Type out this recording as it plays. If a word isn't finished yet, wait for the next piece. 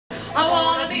I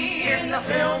wanna be in the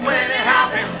film when it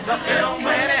happens, the film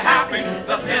when it happens,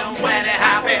 the film when it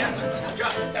happens.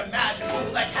 Just imagine who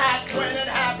the cast when it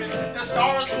happens, the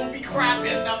stars will be crap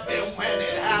in the film when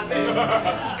it happens.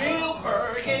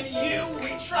 Spielberg and you we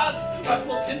trust, but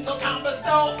will Tinseltown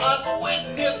bestow us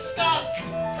with disgust?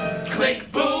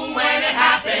 Click boom when it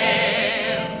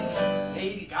happens.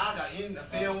 Lady Gaga in the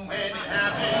film when it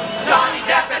happens. Johnny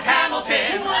Depp as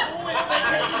Hamilton. What will they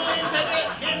pay to get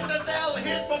him to sell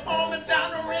his performance down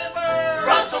the river?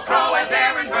 Russell Crowe as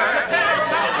Aaron Burr.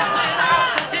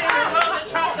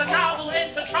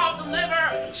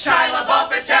 Shia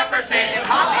LaBeouf as Jefferson. In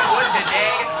Hollywood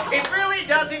today, it really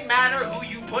doesn't matter who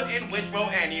you put in which role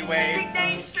anyway. Big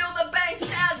names fill the banks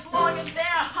as long as they're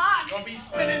hot. You'll be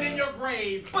spinning in your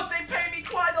grave. But they pay me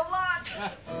quite a lot.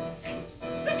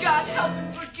 God help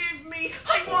and forgive me.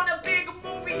 I want a big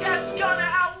movie that's gonna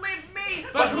outlive me.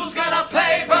 But who's gonna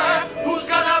play Burr? Who's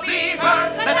gonna be Burr?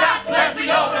 Let's ask Leslie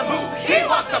Odom who he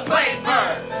wants to play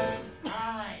Burr.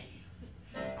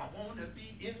 I wanna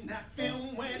be in that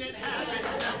film when it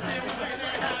happens.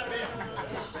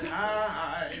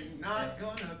 I'm not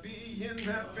gonna be in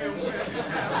that film when it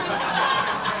happens.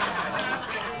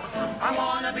 I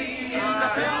wanna be in the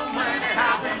film when it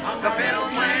happens, the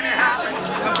film when it happens,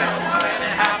 the film when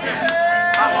it happens.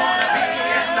 I wanna be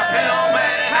in the film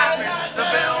when it happens, the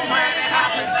film when it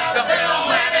happens, the film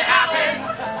when it happens.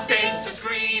 Stage to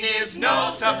screen is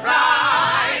no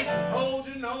surprise. Hold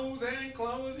your nose and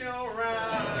close your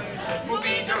eyes.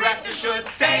 Movie director should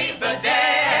save the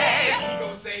day.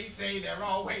 Egos say they're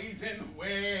always in the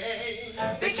way.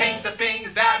 They change the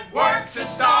things that work to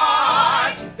start.